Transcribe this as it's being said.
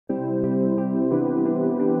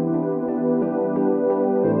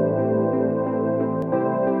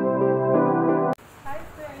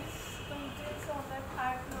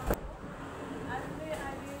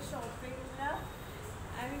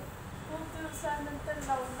दिवसानंतर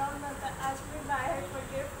लॉकडाऊन नंतर आज मी बाहेर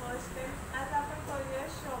पडले फर्स्ट टाइम. आज आपण करूया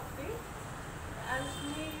शॉपिंग. आज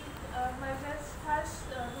मी माझ्या खास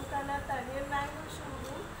दुकानात आले मँगो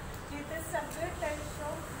शोरूम, जिथे सगळे टाईप्स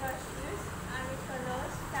ऑफ ब्रशेस आणि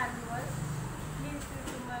कलर्स कॅनव्हास मिळतील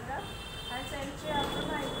तुम्हाला आणि त्यांची आपण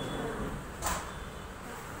माहिती करू.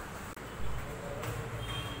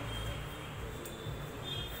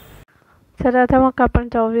 तर आता मग आपण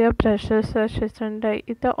जाऊया ब्रशेसच्या सेक्शनला.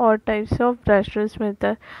 इथं ऑल टाइप्स ऑफ ब्रशेस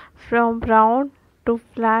मिळतात, from round to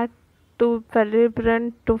flat to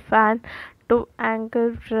पेरिब्रंट to fan to angle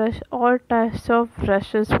brush. All types of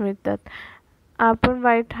brushes मिळतात. आपण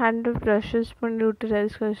व्हाईट हँडेड ब्रशेस पण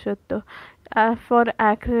युटिलाइज करू शकतो for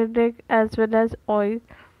acrylic as well as oil.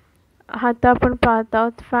 आता आपण पाहत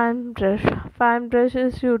आहोत fan brush. Fan brush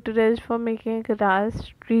is utilise for making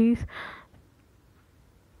grass trees.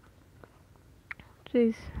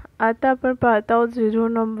 आता आपण पाहत आहोत 000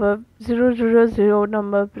 number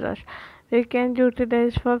brush. We can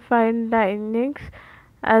utilize for fine linings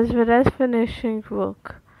as well as finishing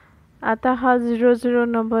work. आता हा 00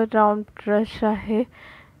 number round brush आहे.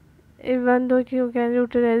 Even though you can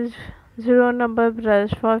utilize 0 number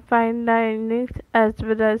brush for fine linings as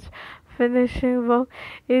well as finishing work.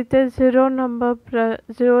 इथे 00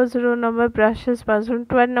 number brushes पासून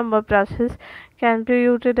 12 number brushes can be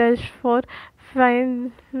utilized for fine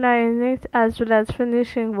linings as well as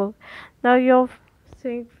finishing work. Now you're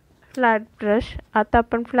seeing flat brush. आता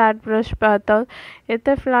आपण flat brush पाहत आहोत.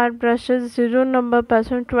 इथे flat brushes 0 number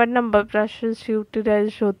पासून 12 number brushes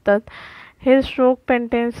utilise होतात. हे स्ट्रोक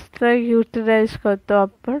पेंटिंग्सला युटिलाइज करतो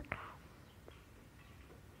आपण.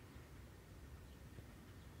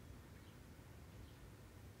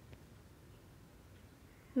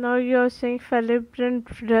 Now you're seeing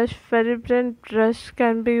fibrant brush. Fibrant brush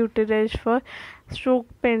can be utilized for stroke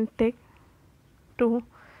painting too.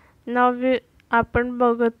 Now आपण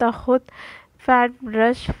बघत आहोत फॅट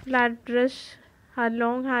ब्रश. फ्लॅट ब्रश हा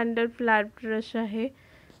लॉंग हँडल फ्लॅट ब्रश आहे.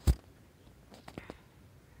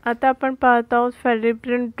 आता आपण पाहत आहोत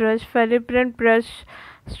फिब्रंट ब्रश. फिब्रंट ब्रश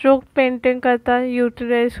स्ट्रोक पेंटिंग करता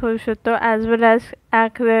युटिलाइज होऊ शकतो as well as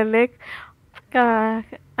acrylic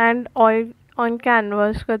and oil on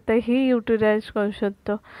canvas करताही युटिलाइज करू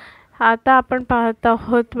शकतो. आता आपण पाहत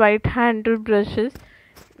आहोत white handed brushes.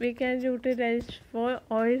 We can utilise for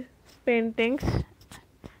oil paintings.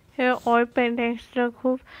 हे ऑइल पेंटिंग्सला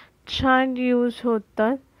खूप छान यूज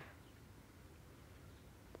होतात.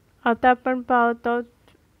 आता आपण पाहत आहोत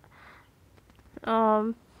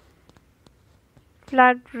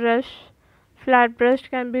flat brush. Flat brush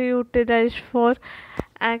can be utilized for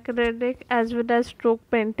acrylic as well as stroke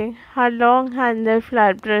painting. हा लॉंग हँडल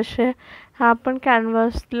फ्लॅट ब्रश आहे. हा आपण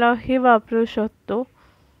कॅनव्हासलाही वापरू शकतो.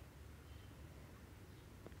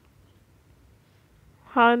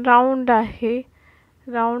 हा राऊंड आहे.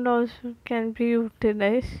 Round also can be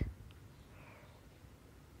utilized.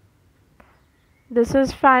 This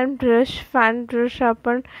is fan brush. Fan brush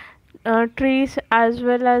आपण trees as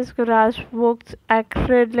well as grass books,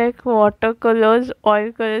 acrylic, watercolors, oil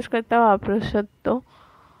colors करता वापरू शकतो.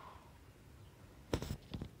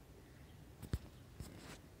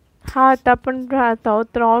 हा आता आपण पाहत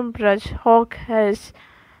आहोत राऊंड ब्रश हॉक हेज.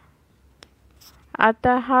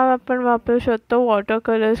 आता हा आपण वापरू शकतो वॉटर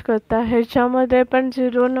कलर्स करता. ह्याच्यामध्ये पण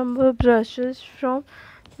 0 number brushes from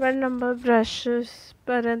 12 number brushes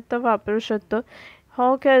पर्यंत वापरू शकतो.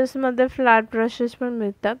 हॉक हेजमध्ये फ्लॅट ब्रशेस पण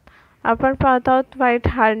मिळतात. आपण पाहत आहोत white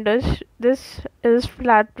handles. This is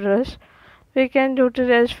flat brush. We can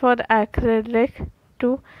utilise for acrylic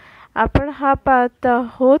to. आपण हा पाहत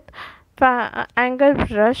आहोत अँगल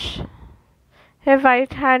ब्रश. हे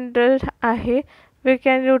व्हाईट हँडल आहे. We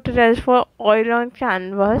can utilise for oil on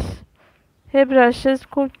canvas. हे ब्रशेस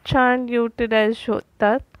खूप छान युटिलाइज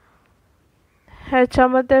होतात.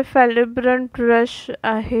 ह्याच्यामध्ये फिब्रंट ब्रश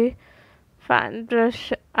आहे, फॅन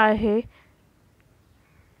ब्रश आहे,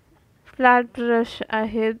 फ्लॅट ब्रश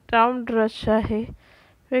आहे, राऊंड ब्रश आहे.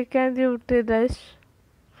 We can utilise.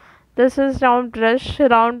 This is round brush.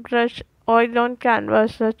 Round brush oil on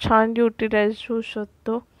कॅनव्हासला छान युटिलाइज होऊ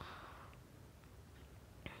शकतो.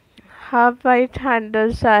 हा व्हाईट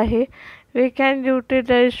हँडल्स आहे. We can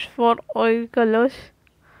utilise for oil colours.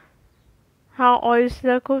 हा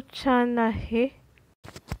ऑइल्सला खूप छान आहे.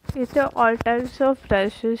 इथे ऑल टाइप्स ऑफ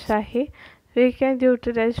ब्रशेस आहे. We can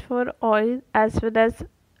utilise for oil as well as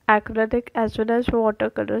acrylic as well as water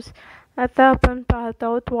colours. आता आपण पाहत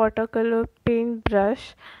आहोत वॉटर कलर पेन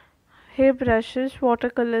ब्रश. हे ब्रशेस वॉटर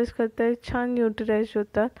कलर्स करता छान युटिलाइज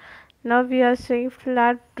होतात. Now we R seeing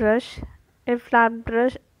flat brush. हे फ्लॅट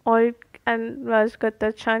ब्रश ऑइल कॅनव्हास करता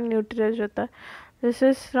छान युटिलाइज होतात. दिस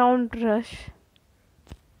is round brush.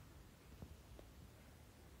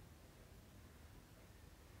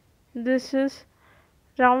 This is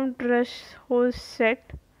round brush hole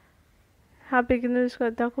set. हा बिगिनर्स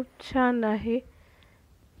करता खूप छान आहे.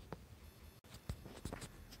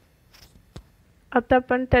 आता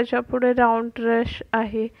पण त्याच्या पुढे राऊंड ब्रश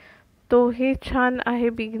आहे, तोही छान आहे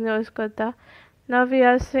बिगिनर्स करता. Now we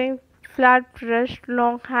R saying flat brush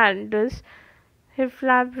long handles. हे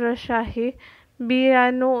फ्लॅट ब्रश आहे.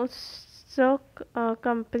 बियानोचं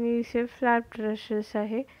कंपनीचे फ्लॅट ब्रशेस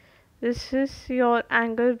आहे. दिस इज युअर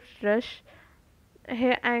अँगल ब्रश.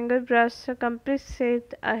 हे अँगल ब्रशचं कम्प्लीट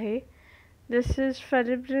सेट आहे. This is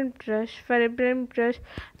Cerebrin brush. Cerebrin brush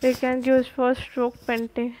we can use for stroke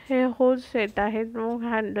painting. हे whole set आहे long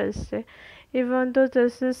handles चे. Even though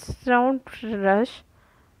this is round brush,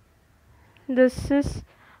 this is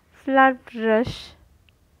flat brush.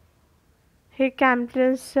 हे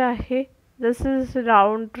Camden's आहे. This is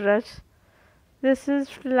round brush. This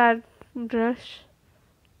is flat brush.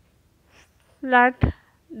 Flat.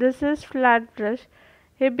 This is flat brush.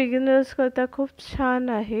 हे beginners करता खूप छान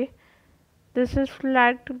आहे. This is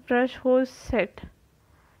flat brush whole set.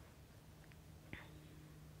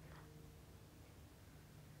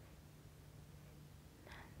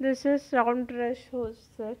 This is round brush whole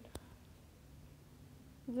set.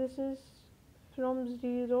 This is from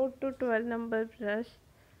 0 to 12 number brush.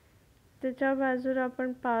 त्याच्या बाजूला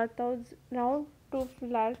आपण पाहत आहोत राऊंड टू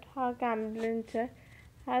फ्लॅट हा कॅम्ब्लिनचा.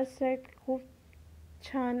 हा सेट खूप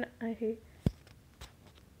छान आहे.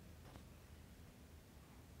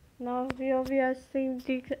 Now here we are seeing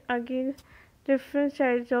again different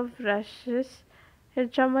sides of brushes.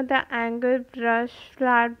 ह्याच्यामध्ये angle brush,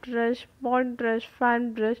 flat brush, point brush, fan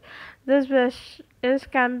brush. This brush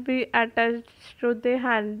can be attached to the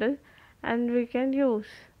handle and we can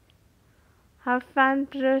use. हा fan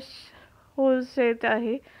brush whole set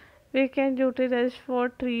आहे. We can utilize for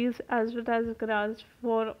trees as well as grass,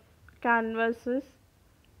 for canvases.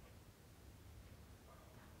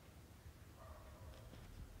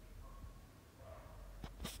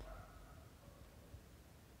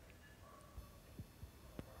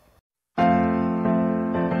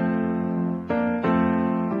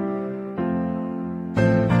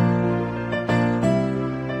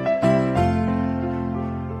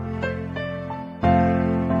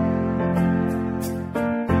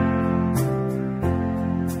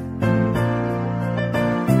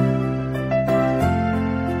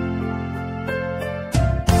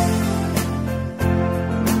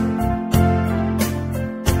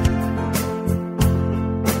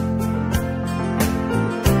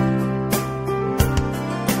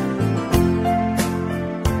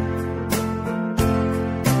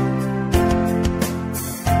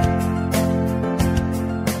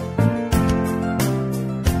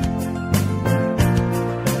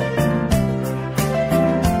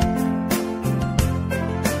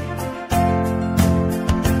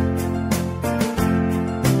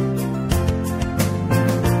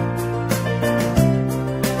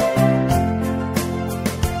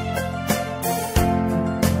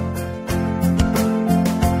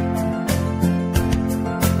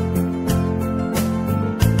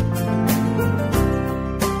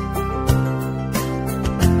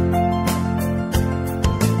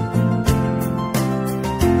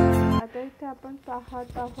 आपण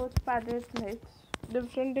पाहत आहोत palette knives.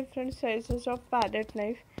 Different sizes of palette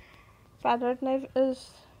knife. Palette knife is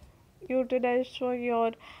utilized for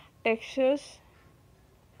your textures,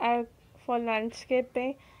 for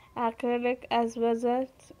landscaping, acrylic as well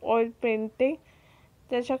as oil painting.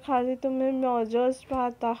 त्याच्या खाली तुम्ही मॉजर्स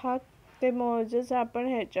पाहत आहात. ते मॉजर्स आपण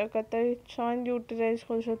ह्याच्याकरता छान युटिलाइज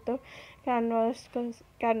करू शकतो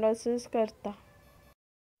कॅनव्हासेस करता.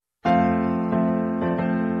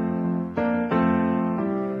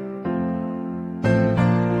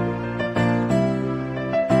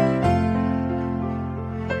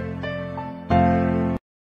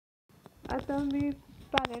 आता मी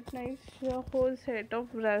palette knife whole set of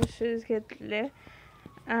brushes घेतले.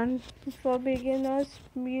 And for beginners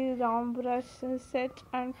me round brush set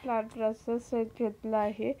and flat brush set घेतला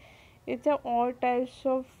आहे. इथे all types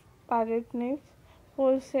of palette knives,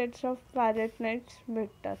 whole sets of palette knives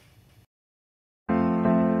भेटतात.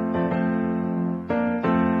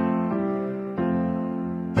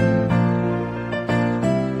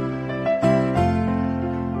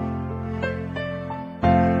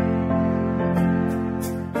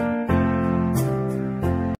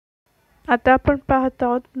 आता आपण पाहत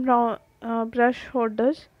आहोत ब्रश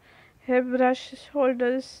होल्डर्स. हे ब्रश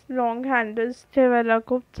होल्डर्स लॉंग हँडल्स ठेवायला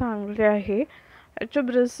खूप चांगले आहे. याचे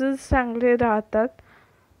ब्रशेस चांगले राहतात.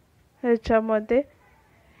 ह्याच्यामध्ये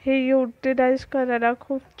हे युटिलाइज करायला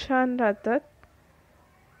खूप छान राहतात.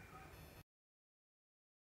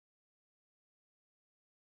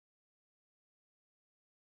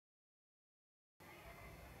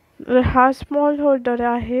 हा स्मॉल होल्डर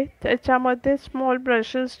आहे, त्याच्यामध्ये स्मॉल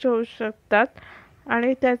ब्रशेस ठेवू शकतात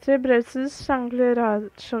आणि त्याचे ब्रशेस चांगले राहू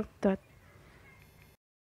शकतात.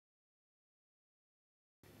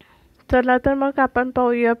 चला तर मग आपण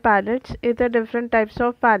पाहूया पॅलेट्स. इथे डिफरंट टाइप्स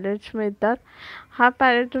ऑफ पॅलेट्स मिळतात. हा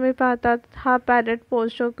पॅलेट तुम्ही पाहतात, हा palette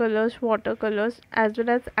poster colours, water colours as वेल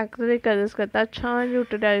ॲज ॲक्रिलिक कलर्स करता छान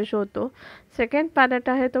युटिलाइज होतो. सेकंड पॅलेट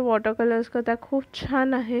आहे तो वॉटर कलर्स करता खूप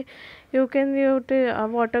छान आहे. यू कॅन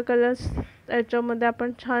वॉटर कलर्स याच्यामध्ये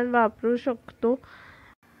आपण छान वापरू शकतो.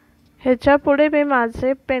 ह्याच्या पुढे मी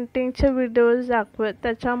माझे पेंटिंगचे व्हिडिओज दाखवेत,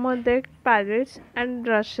 त्याच्यामध्ये पॅलेट्स अँड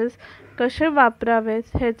ब्रशेस कसे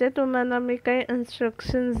वापरावेत ह्याचे तुम्हाला मी काही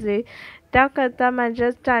इन्स्ट्रक्शन्स देईन. त्याकरता माझ्या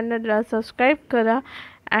चॅनलला सबस्क्राईब करा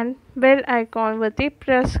अँड बेल आयकॉनवरती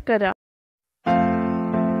प्रेस करा.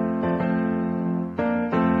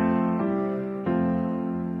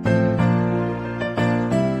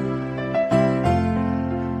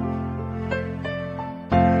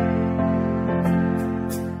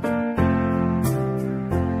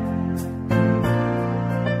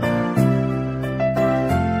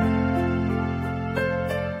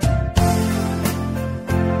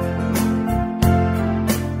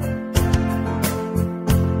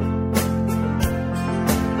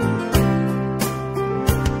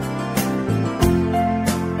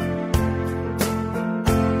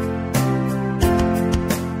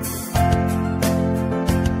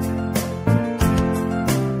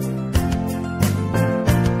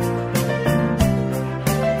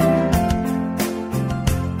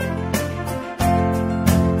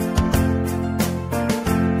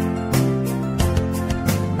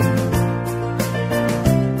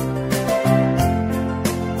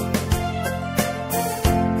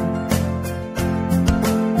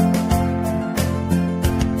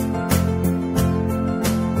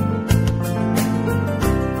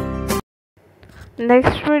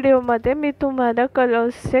 नेक्स्ट व्हिडिओमध्ये मी तुम्हाला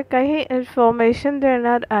कलर्सचे काही इन्फॉर्मेशन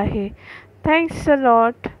देणार आहे. Thanks a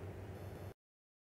lot.